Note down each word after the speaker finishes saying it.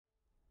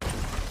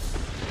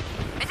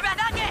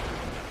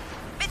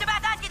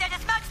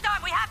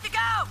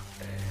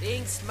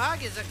Being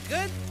smug is a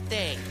good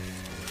thing.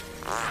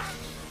 Oh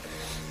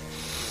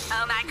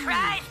my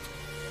Christ!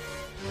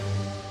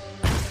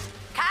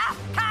 Kyle!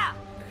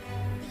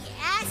 The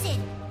acid!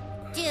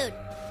 Dude,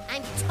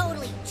 I'm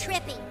totally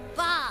tripping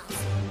balls.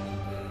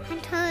 I'm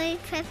totally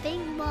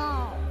tripping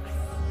balls.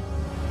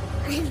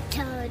 I'm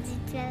totally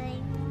tripping balls.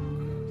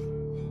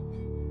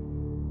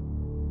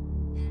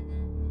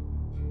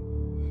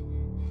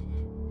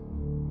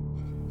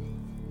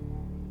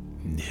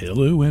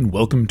 Hello and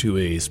welcome to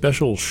a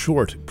special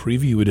short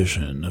preview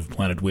edition of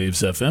Planet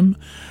Waves FM.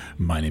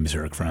 My name is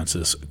Eric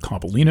Francis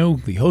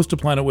Coppolino, the host of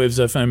Planet Waves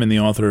FM and the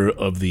author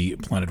of the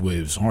Planet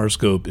Waves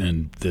horoscope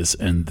and this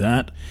and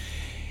that.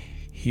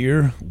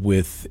 Here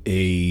with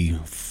a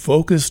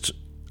focused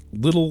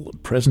little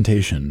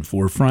presentation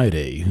for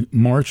Friday,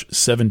 March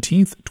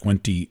 17th,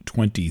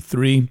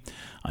 2023.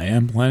 I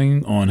am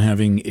planning on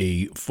having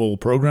a full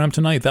program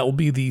tonight. That will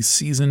be the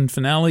season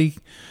finale.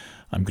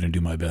 I'm going to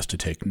do my best to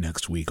take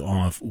next week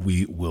off.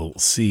 We will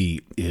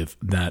see if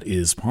that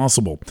is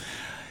possible.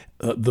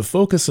 The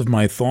focus of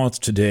my thoughts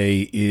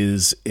today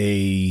is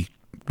a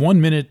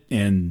 1 minute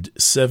and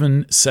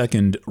 7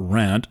 second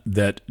rant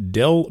that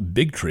Del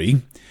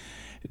Bigtree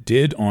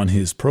did on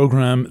his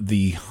program,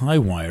 The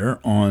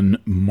Highwire, on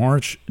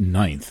March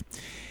 9th.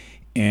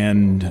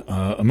 And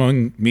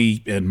among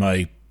me and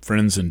my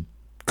friends and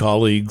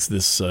colleagues,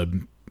 this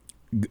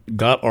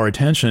got our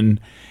attention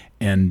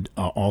and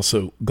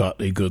also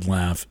got a good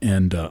laugh.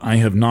 And I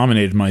have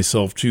nominated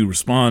myself to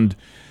respond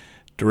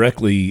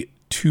directly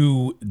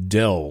to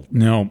Del.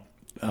 Now,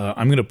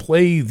 I'm going to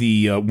play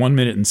the 1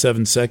 minute and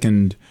 7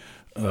 second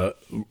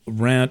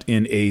rant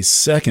in a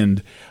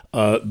second.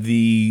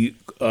 The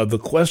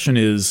question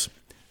is,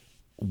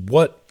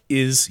 what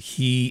is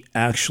he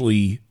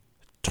actually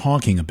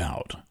talking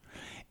about?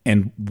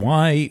 And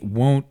why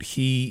won't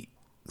he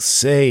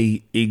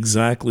say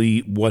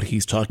exactly what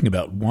he's talking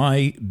about?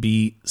 Why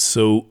be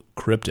so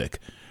cryptic?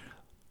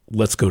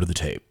 Let's go to the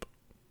tape.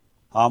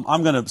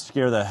 I'm going to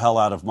scare the hell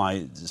out of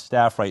my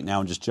staff right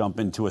now and just jump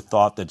into a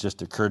thought that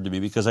just occurred to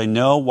me, because I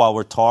know while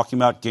we're talking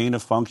about gain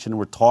of function,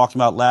 we're talking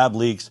about lab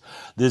leaks,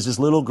 there's this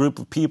little group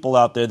of people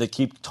out there that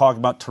keep talking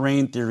about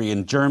terrain theory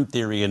and germ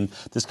theory and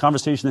this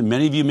conversation that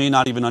many of you may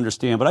not even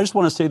understand. But I just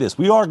want to say this.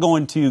 We are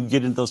going to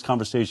get into those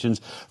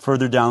conversations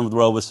further down the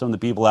road with some of the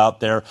people out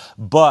there.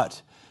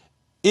 But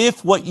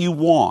if what you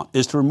want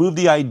is to remove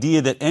the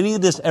idea that any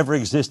of this ever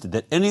existed,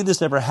 that any of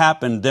this ever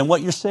happened, then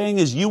what you're saying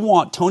is you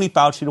want Tony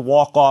Fauci to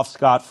walk off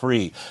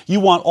scot-free. You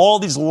want all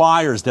these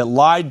liars that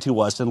lied to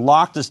us and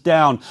locked us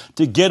down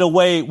to get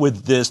away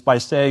with this by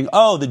saying,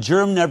 oh, the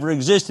germ never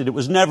existed, it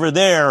was never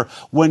there,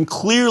 when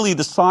clearly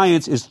the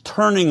science is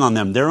turning on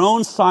them. Their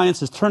own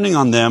science is turning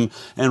on them.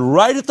 And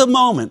right at the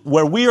moment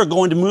where we are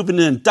going to move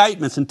into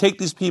indictments and take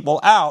these people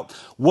out,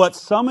 what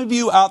some of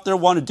you out there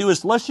want to do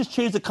is let's just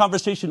change the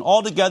conversation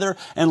altogether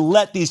and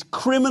let these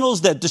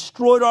criminals that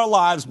destroyed our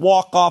lives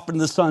walk off into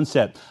the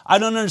sunset. I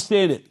don't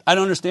understand it. I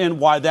don't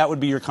understand why that would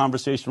be your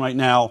conversation right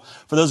now.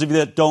 For those of you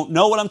that don't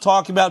know what I'm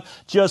talking about,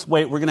 just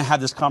wait. We're going to have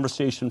this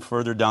conversation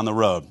further down the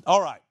road.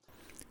 All right.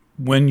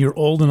 When you're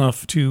old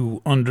enough to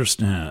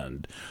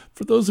understand.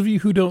 For those of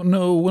you who don't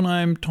know what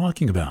I'm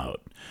talking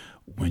about,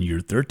 when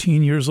you're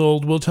 13 years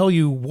old, we'll tell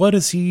you, what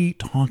is he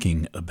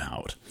talking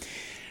about?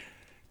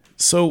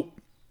 So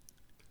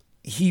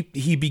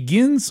He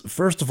begins,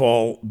 first of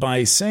all,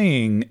 by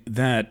saying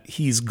that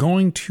he's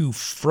going to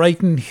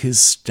frighten his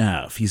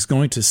staff. He's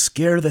going to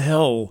scare the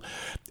hell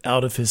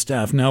out of his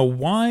staff. Now,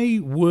 why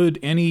would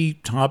any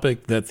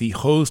topic that the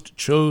host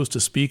chose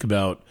to speak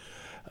about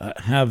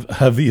have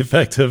the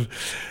effect of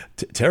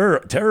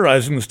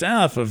terrorizing the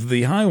staff of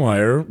the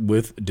Highwire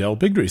with Del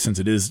Bigtree, since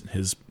it is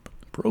his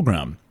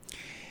program?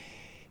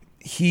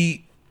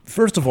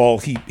 First of all,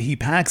 he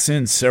packs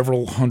in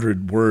several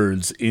hundred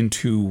words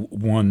into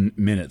 1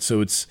 minute.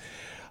 So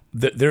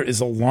there is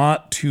a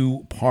lot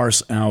to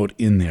parse out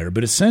in there.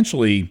 But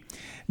essentially,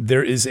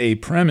 there is a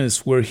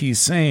premise where he's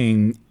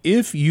saying,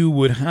 if you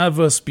would have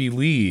us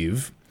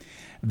believe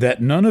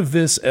that none of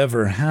this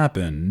ever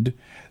happened,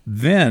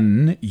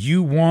 then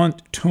you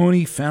want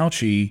Tony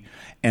Fauci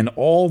and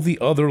all the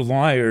other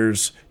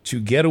liars to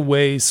get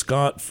away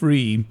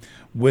scot-free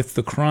with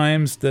the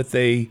crimes that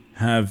they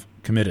have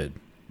committed.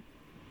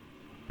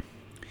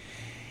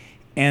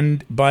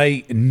 And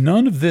by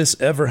none of this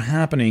ever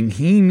happening,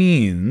 he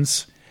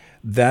means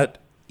that,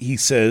 he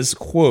says,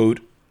 quote,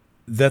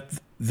 that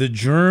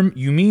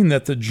you mean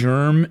that the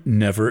germ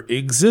never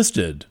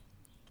existed.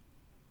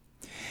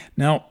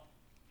 Now,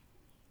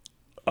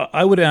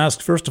 I would ask,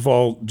 first of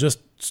all, just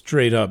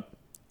straight up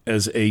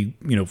as a,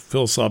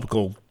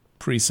 philosophical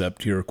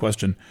precept here,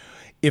 question,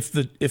 if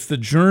the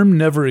germ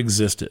never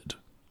existed,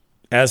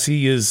 as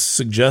he is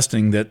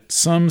suggesting that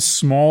some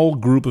small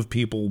group of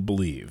people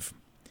believe,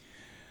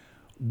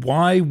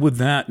 why would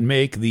that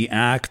make the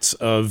acts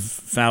of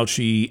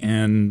Fauci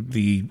and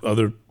the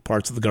other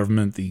parts of the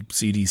government, the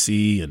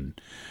CDC and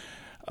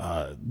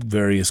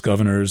various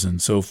governors and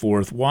so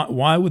forth,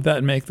 why would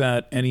that make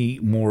that any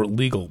more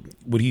legal?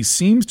 What he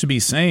seems to be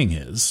saying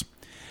is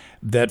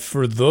that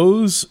for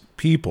those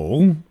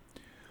people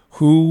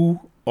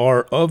who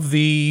are of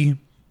the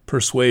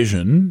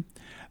persuasion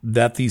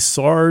that the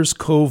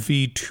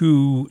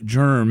SARS-CoV-2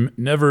 germ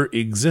never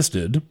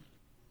existed,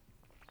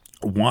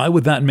 why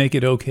would that make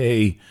it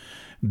okay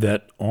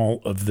that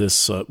all of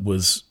this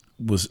was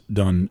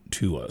done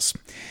to us?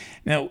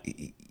 Now,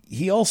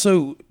 he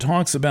also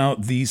talks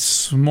about the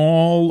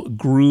small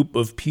group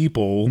of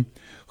people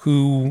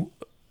who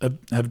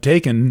have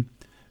taken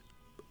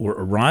or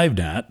arrived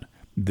at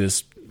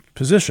this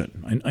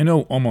position. I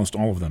know almost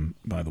all of them,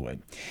 by the way.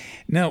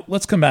 Now,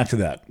 let's come back to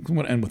that. I'm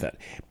going to end with that.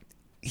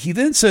 He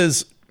then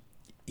says,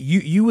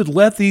 you would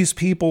let these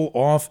people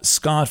off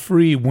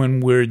scot-free when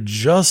we're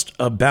just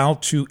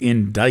about to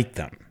indict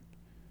them.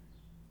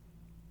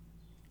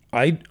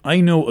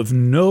 I know of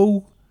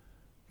no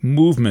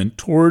movement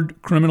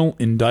toward criminal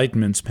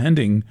indictments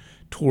pending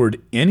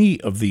toward any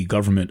of the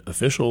government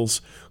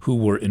officials who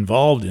were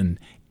involved in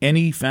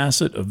any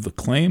facet of the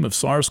claim of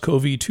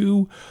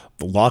SARS-CoV-2,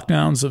 the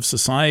lockdowns of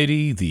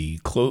society, the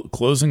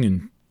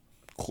closing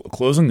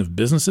of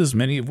businesses,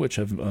 many of which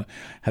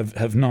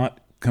have not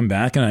come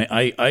back. And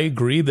I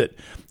agree that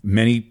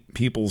many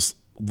people's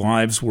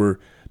lives were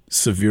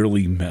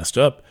severely messed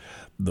up.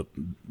 The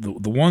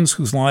ones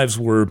whose lives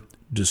were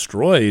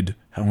destroyed,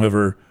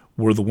 however,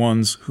 were the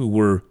ones who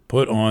were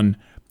put on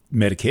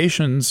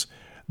medications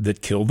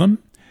that killed them,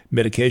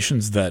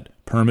 medications that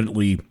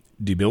permanently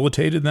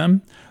debilitated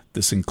them.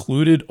 This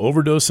included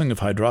overdosing of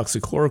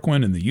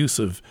hydroxychloroquine and the use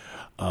of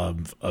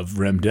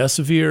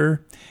remdesivir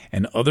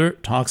and other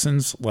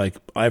toxins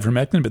like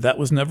ivermectin, but that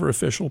was never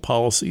official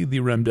policy. The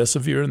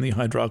remdesivir and the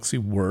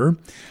hydroxy were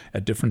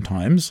at different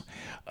times.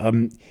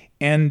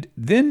 And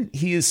then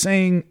he is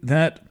saying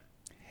that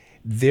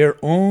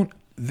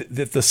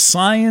that the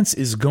science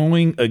is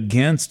going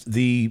against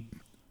the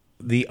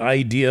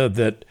idea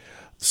that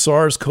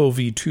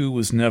SARS-CoV-2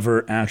 was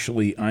never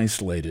actually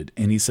isolated.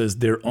 And he says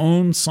their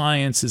own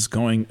science is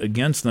going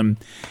against them.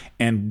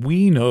 And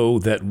we know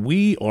that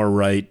we are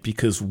right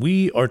because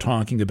we are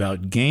talking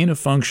about gain of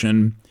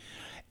function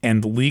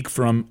and the leak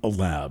from a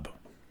lab.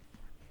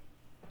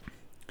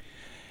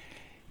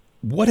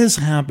 What has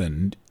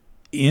happened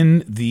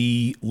in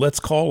the,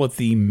 let's call it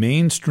the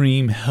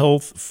mainstream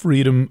health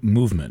freedom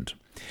movement,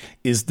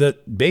 is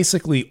that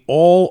basically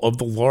all of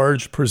the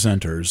large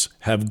presenters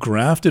have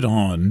grafted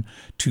on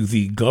to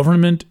the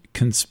government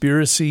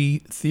conspiracy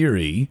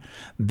theory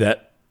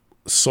that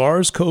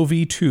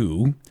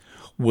SARS-CoV-2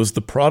 was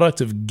the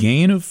product of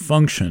gain of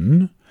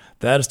function,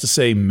 that is to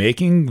say,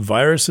 making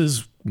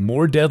viruses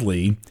more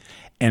deadly,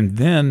 and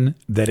then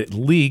that it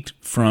leaked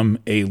from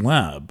a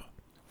lab.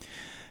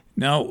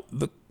 Now,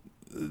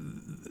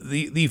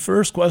 the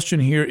first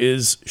question here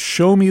is,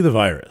 show me the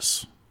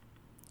virus.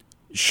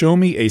 Show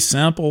me a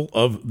sample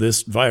of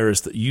this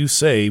virus that you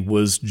say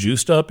was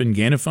juiced up in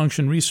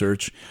gain-of-function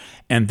research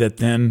and that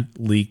then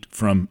leaked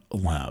from a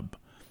lab.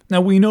 Now,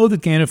 we know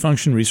that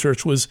gain-of-function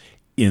research was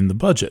in the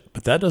budget,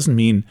 but that doesn't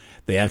mean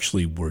they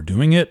actually were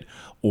doing it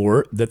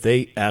or that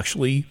they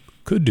actually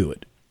could do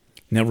it.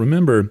 Now,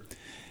 remember,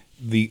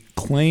 the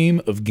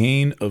claim of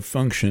gain of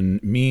function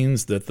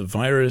means that the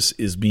virus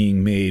is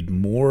being made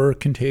more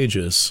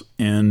contagious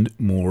and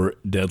more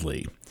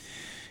deadly.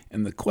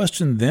 And the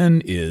question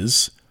then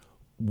is,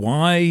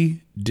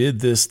 why did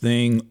this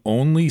thing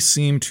only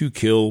seem to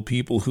kill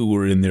people who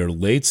were in their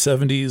late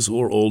 70s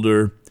or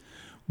older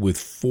with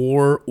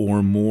 4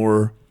 or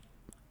more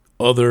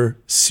other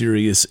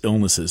serious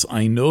illnesses?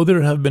 I know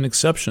there have been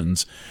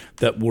exceptions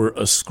that were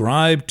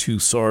ascribed to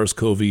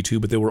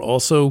SARS-CoV-2, but there were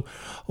also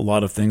a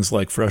lot of things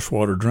like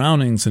freshwater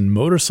drownings and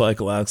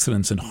motorcycle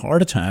accidents and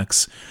heart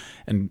attacks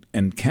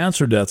and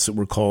cancer deaths that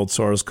were called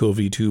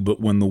SARS-CoV-2. But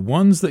when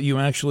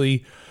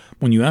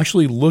you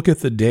actually look at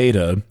the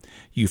data,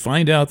 you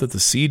find out that the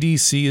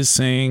CDC is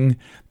saying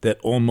that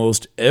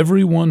almost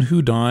everyone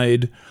who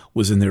died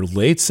was in their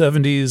late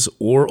 70s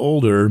or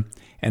older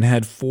and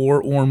had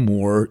 4 or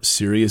more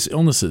serious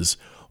illnesses.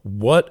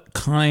 What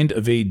kind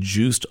of a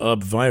juiced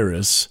up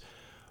virus,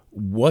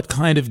 what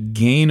kind of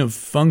gain of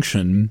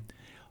function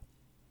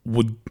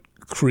would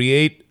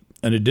create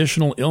an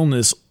additional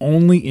illness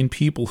only in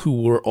people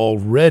who were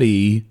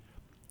already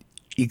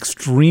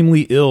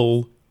extremely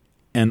ill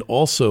and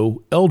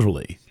also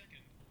elderly?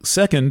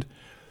 Second,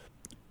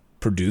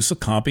 produce a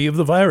copy of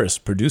the virus.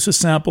 Produce a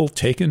sample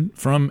taken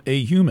from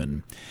a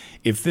human.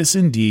 If this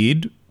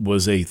indeed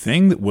was a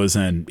thing that was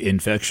an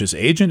infectious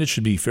agent, it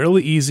should be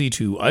fairly easy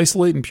to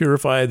isolate and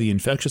purify the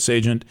infectious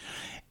agent.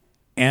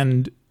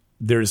 And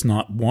there's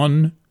not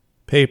one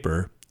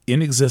paper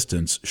in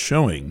existence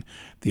showing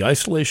the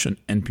isolation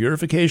and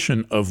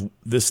purification of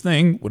this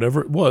thing,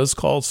 whatever it was,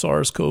 called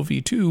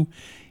SARS-CoV-2,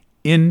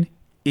 in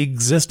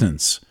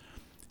existence.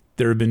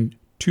 There have been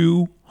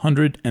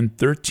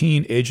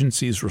 213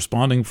 agencies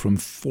responding from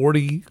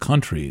 40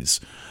 countries,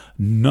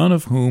 none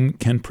of whom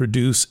can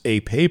produce a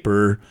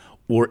paper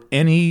or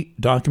any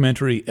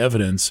documentary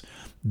evidence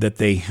that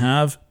they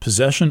have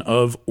possession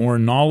of or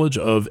knowledge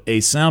of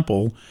a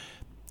sample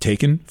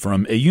taken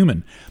from a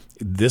human.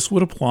 This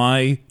would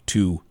apply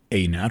to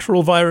a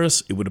natural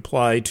virus. It would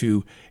apply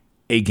to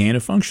a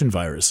gain-of-function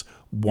virus.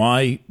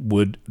 Why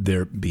would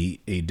there be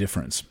a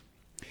difference?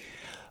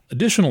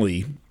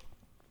 Additionally,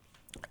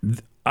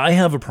 I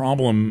have a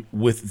problem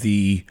with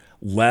the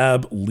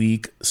lab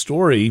leak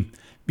story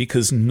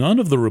because none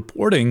of the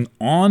reporting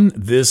on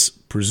this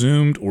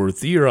presumed or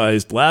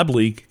theorized lab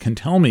leak can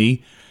tell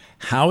me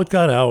how it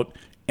got out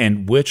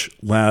and which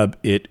lab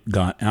it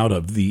got out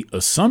of. The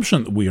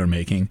assumption that we are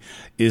making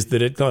is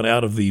that it got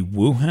out of the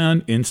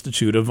Wuhan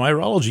Institute of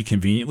Virology,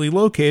 conveniently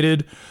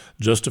located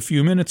just a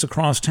few minutes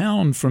across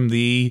town from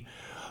the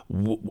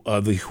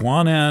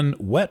Huanan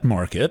wet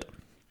market,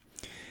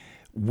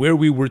 where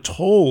we were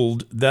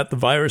told that the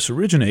virus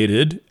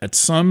originated at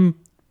some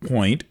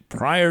point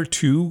prior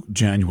to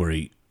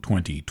January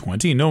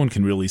 2020. No one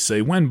can really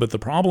say when, but the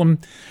problem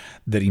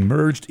that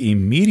emerged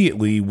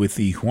immediately with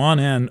the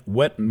Huanan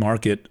wet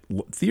market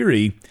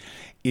theory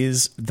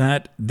is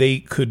that they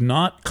could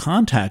not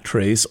contact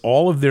trace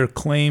all of their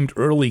claimed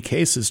early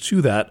cases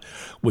to that,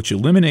 which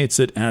eliminates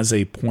it as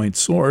a point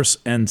source.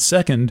 And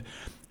second,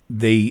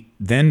 they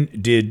then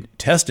did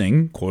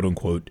testing, quote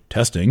unquote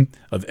testing,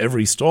 of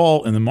every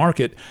stall in the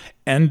market,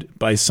 and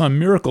by some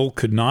miracle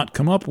could not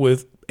come up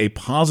with a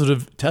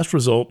positive test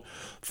result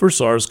for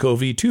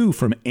SARS-CoV-2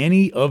 from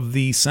any of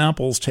the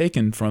samples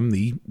taken from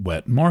the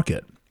wet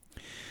market.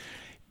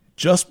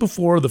 Just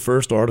before the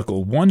first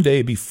article, one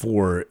day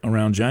before,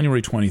 around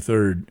January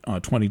 23rd,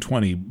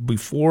 2020,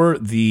 before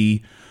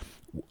the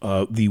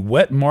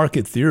wet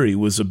market theory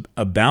was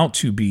about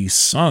to be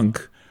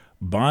sunk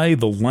by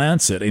The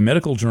Lancet, a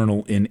medical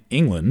journal in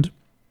England,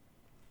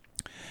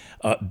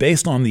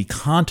 based on the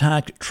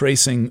contact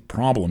tracing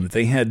problem that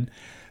they had.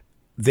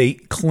 They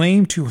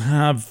claimed to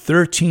have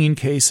 13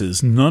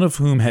 cases, none of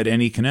whom had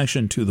any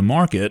connection to the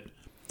market.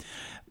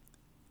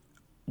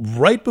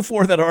 Right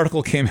before that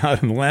article came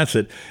out in The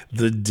Lancet,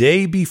 the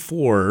day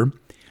before,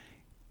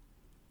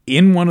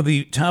 in one of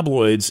the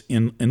tabloids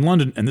in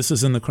London, and this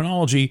is in the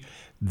chronology,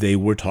 they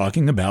were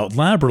talking about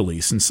lab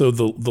release. And so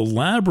the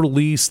lab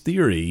release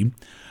theory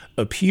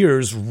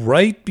appears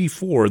right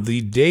before, the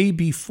day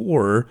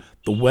before,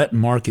 the wet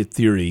market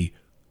theory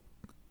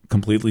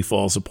completely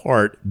falls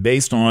apart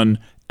based on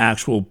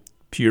actual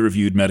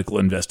peer-reviewed medical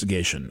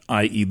investigation,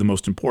 i.e. the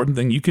most important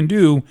thing you can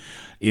do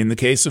in the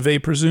case of a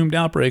presumed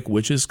outbreak,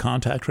 which is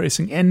contact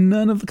tracing. And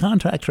none of the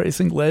contact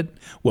tracing led,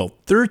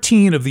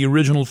 13 of the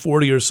original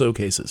 40 or so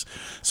cases.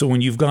 So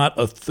when you've got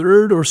a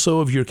third or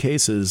so of your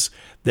cases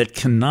that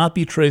cannot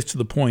be traced to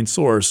the point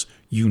source,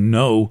 you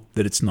know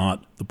that it's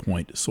not the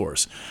point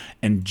source.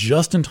 And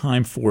just in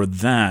time for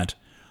that,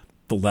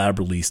 the lab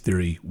release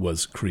theory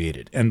was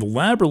created. And the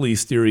lab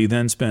release theory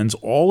then spends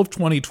all of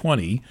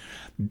 2020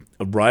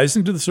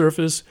 rising to the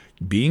surface,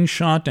 being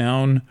shot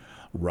down,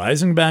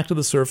 rising back to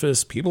the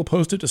surface. People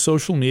post it to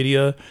social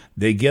media.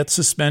 They get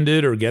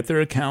suspended or get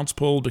their accounts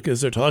pulled because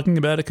they're talking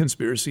about a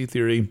conspiracy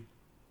theory.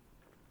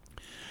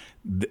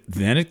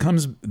 Then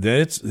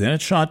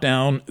it's shot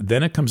down.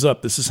 Then it comes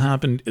up. This has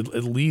happened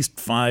at least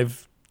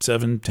 5,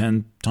 7,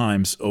 10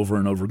 times over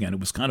and over again. It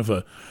was kind of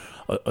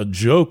a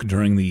joke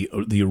during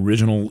the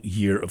original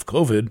year of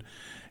COVID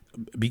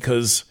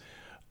because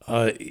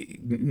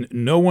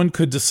no one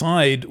could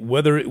decide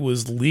whether it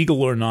was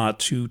legal or not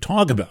to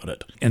talk about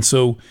it. And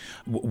so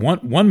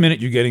one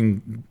minute you're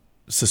getting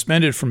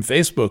suspended from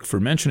Facebook for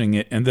mentioning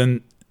it, and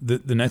then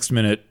the next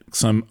minute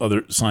some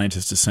other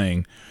scientist is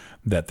saying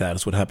that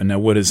is what happened. Now,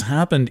 what has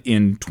happened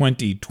in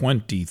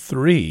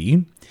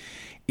 2023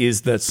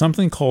 is that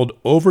something called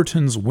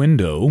Overton's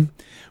window,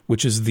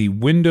 which is the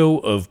window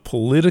of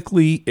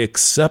politically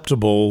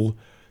acceptable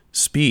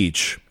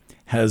speech,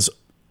 has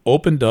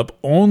opened up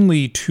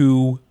only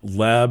to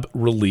lab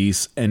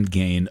release and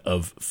gain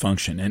of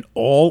function. And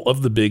all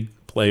of the big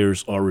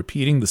players are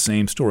repeating the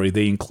same story.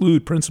 They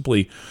include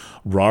principally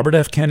Robert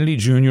F. Kennedy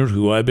Jr.,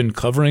 who I've been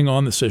covering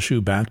on this issue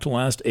back to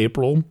last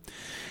April,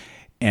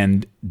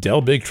 and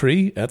Del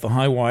Bigtree at the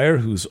High Wire,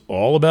 who's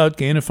all about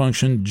gain of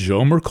function,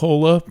 Joe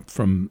Mercola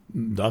from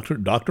Dr.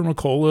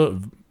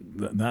 Mercola,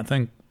 that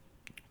thing.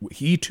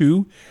 He,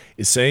 too,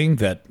 is saying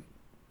that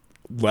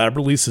lab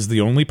release is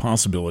the only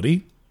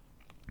possibility.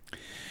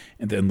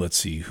 And then let's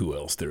see who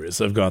else there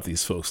is. I've got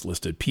these folks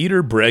listed.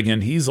 Peter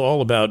Breggin, he's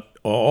all about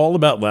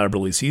lab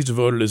release. He's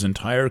devoted his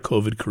entire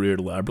COVID career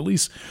to lab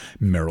release.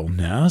 Meryl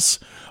Nass,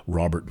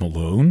 Robert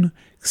Malone,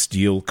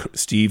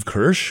 Steve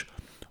Kirsch.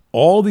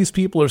 All these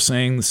people are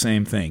saying the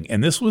same thing.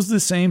 And this was the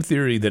same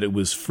theory that it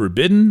was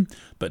forbidden,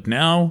 but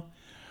now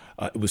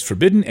it was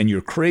forbidden and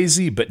you're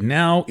crazy, but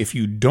now if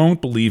you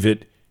don't believe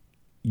it,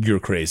 you're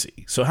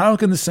crazy. So how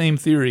can the same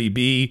theory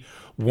be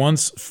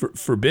once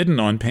forbidden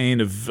on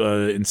pain of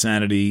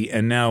insanity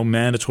and now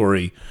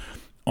mandatory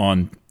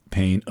on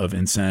pain of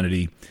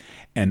insanity?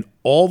 And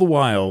all the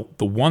while,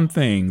 the one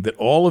thing that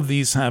all of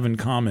these have in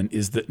common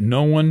is that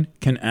no one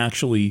can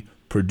actually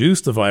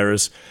produce the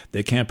virus.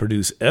 They can't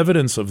produce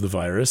evidence of the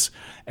virus.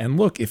 And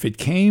look, if it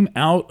came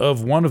out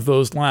of one of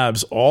those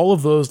labs, all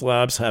of those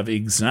labs have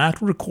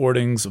exact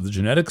recordings of the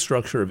genetic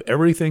structure of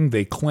everything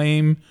they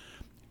claim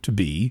to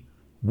be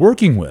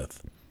working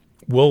with.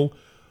 Well,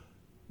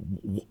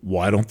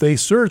 Why don't they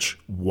search?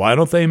 Why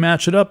don't they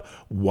match it up?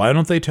 Why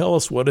don't they tell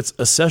us what its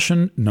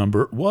accession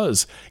number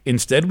was?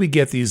 Instead, we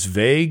get these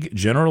vague,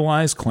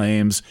 generalized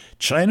claims.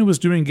 China was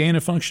doing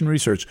gain-of-function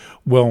research.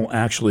 Well,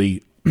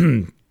 actually,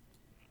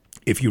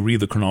 if you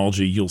read the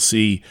chronology, you'll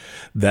see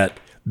that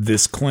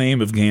this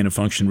claim of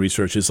gain-of-function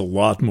research is a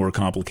lot more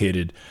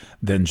complicated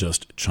than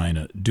just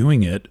China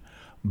doing it.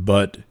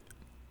 But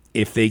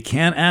if they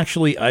can't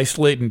actually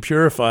isolate and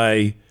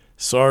purify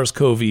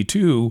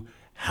SARS-CoV-2,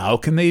 how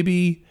can they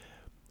be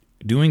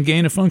doing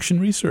gain-of-function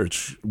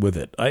research with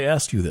it? I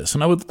asked you this,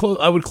 and I would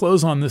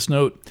close on this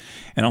note,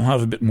 and I'll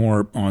have a bit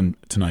more on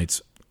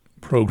tonight's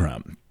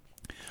program.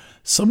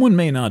 Someone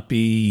may not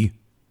be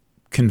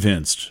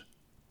convinced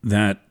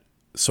that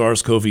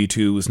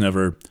SARS-CoV-2 was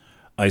never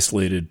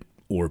isolated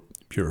or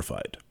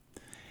purified.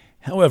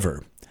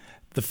 However,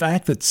 the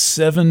fact that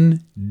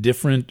 7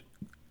 different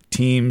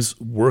teams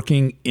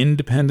working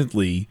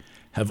independently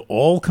have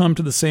all come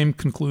to the same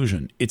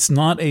conclusion. It's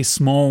not a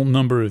small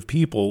number of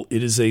people.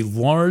 It is a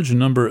large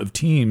number of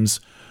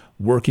teams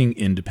working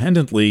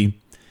independently.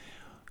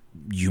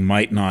 You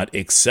might not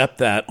accept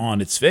that on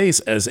its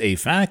face as a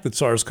fact that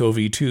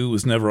SARS-CoV-2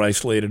 was never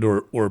isolated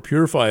or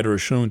purified or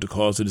shown to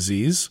cause a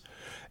disease,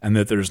 and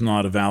that there's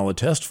not a valid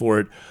test for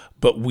it.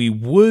 But we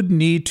would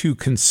need to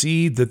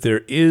concede that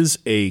there is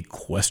a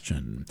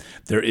question.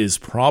 There is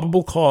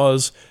probable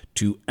cause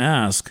to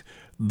ask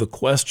the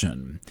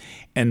question.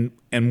 And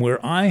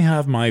where I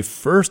have my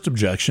first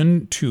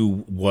objection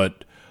to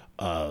what,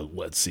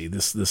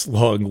 this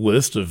long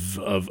list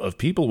of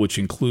people, which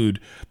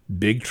include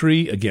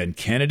Bigtree, again,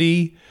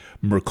 Kennedy,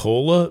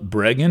 Mercola,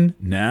 Bregan,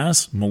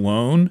 Nass,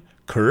 Malone,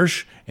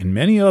 Kirsch, and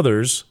many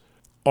others,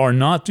 are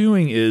not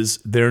doing is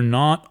they're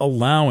not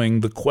allowing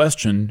the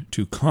question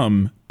to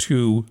come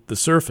to the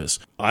surface.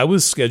 I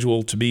was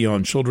scheduled to be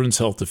on Children's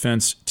Health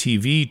Defense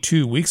TV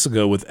 2 weeks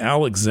ago with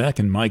Alex Zeck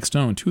and Mike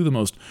Stone, two of the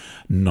most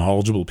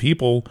knowledgeable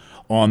people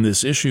on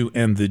this issue.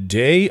 And the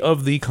day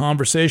of the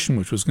conversation,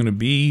 which was going to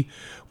be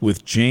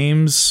with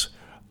James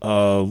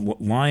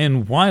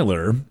Lyon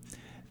Weiler,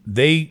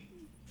 they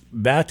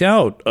backed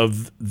out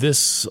of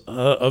this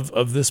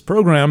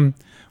program,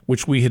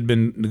 which we had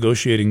been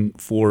negotiating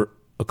for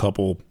a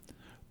couple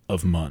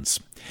of months.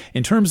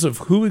 In terms of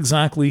who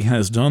exactly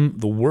has done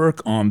the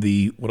work on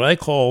the what I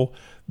call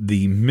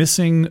the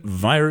missing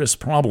virus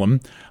problem,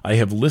 I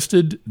have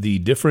listed the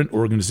different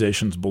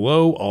organizations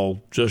below.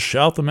 I'll just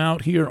shout them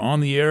out here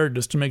on the air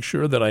just to make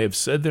sure that I have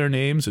said their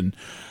names and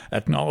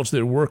acknowledge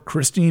their work.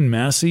 Christine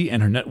Massey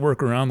and her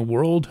network around the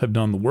world have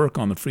done the work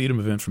on the Freedom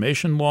of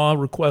Information Law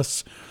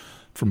requests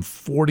from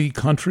 40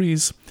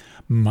 countries.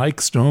 Mike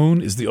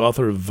Stone is the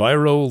author of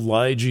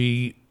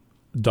virology.com,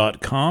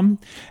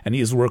 and he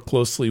has worked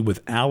closely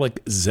with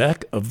Alex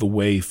Zeck of The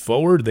Way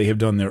Forward. They have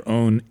done their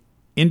own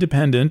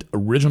independent,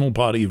 original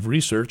body of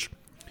research.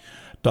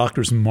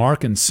 Doctors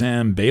Mark and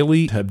Sam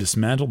Bailey have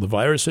dismantled the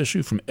virus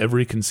issue from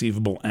every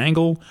conceivable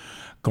angle,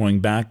 going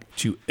back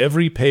to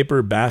every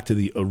paper, back to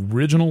the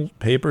original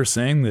paper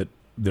saying that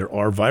there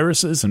are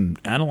viruses and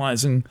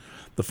analyzing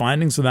the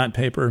findings of that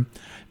paper.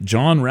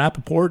 John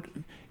Rappaport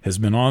has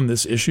been on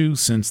this issue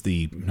since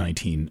the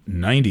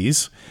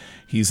 1990s.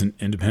 He's an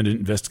independent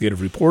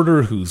investigative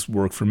reporter who's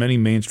worked for many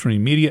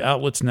mainstream media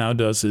outlets, now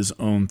does his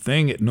own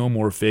thing at No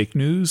More Fake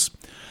News.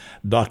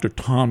 Dr.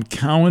 Tom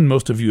Cowan,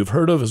 most of you have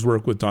heard of, has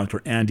worked with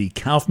Dr. Andy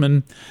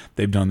Kaufman.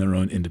 They've done their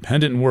own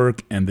independent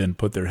work and then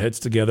put their heads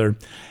together,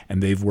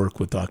 and they've worked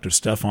with Dr.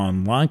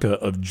 Stefan Lanka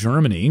of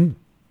Germany,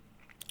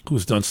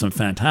 who's done some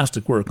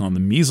fantastic work on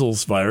the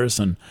measles virus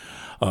and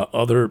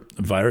other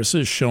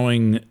viruses,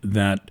 showing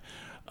that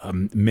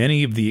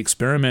many of the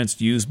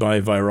experiments used by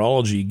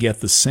virology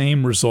get the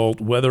same result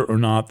whether or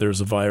not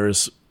there's a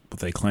virus, what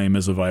they claim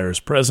is a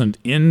virus, present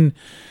in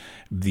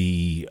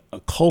the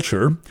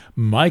culture.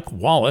 Mike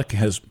Wallach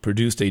has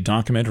produced a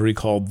documentary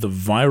called The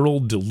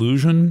Viral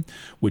Delusion,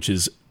 which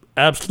is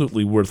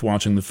absolutely worth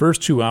watching. The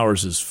first 2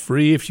 hours is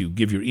free if you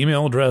give your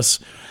email address,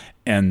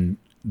 and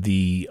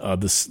the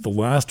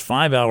last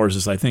 5 hours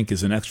is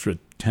an extra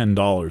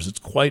 $10. It's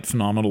quite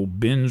phenomenal,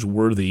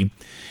 binge-worthy.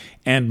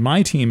 And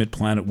my team at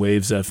Planet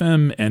Waves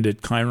FM and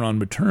at Chiron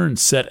Return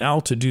set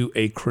out to do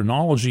a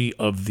chronology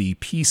of the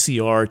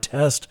PCR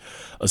test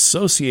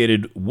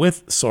associated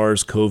with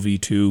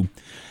SARS-CoV-2.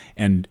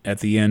 And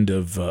at the end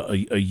of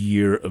a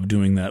year of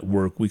doing that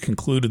work, we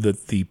concluded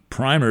that the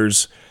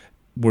primers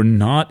were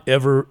not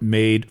ever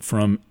made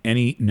from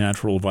any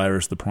natural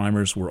virus. The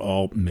primers were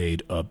all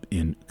made up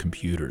in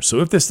computers. So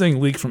if this thing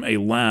leaked from a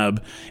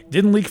lab, it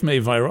didn't leak from a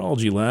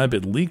virology lab,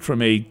 it leaked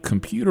from a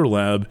computer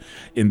lab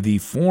in the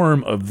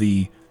form of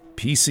the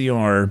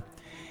PCR.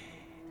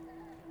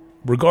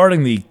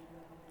 Regarding the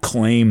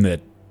claim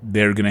that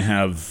they're going to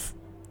have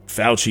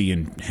Fauci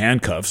in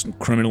handcuffs and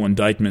criminal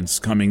indictments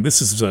coming, this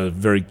is a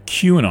very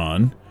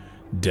QAnon,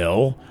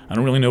 Dell. I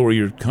don't really know where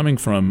you're coming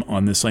from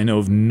on this. I know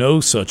of no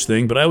such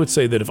thing, but I would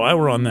say that if I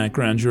were on that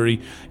grand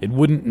jury, it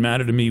wouldn't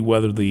matter to me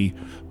whether the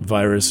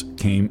virus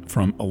came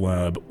from a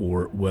lab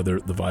or whether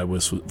the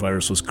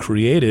virus was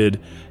created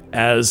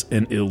as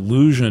an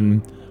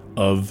illusion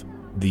of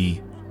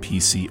the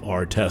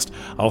PCR test.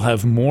 I'll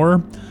have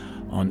more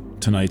on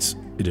tonight's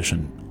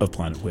edition of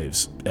Planet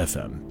Waves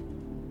FM.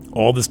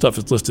 All this stuff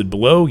is listed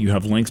below. You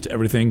have links to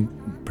everything.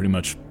 Pretty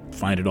much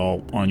find it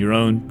all on your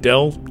own.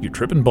 Del, you're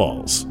tripping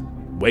balls.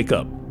 Wake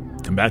up.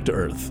 Come back to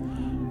Earth.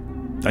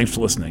 Thanks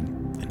for listening,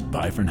 and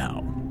bye for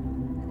now.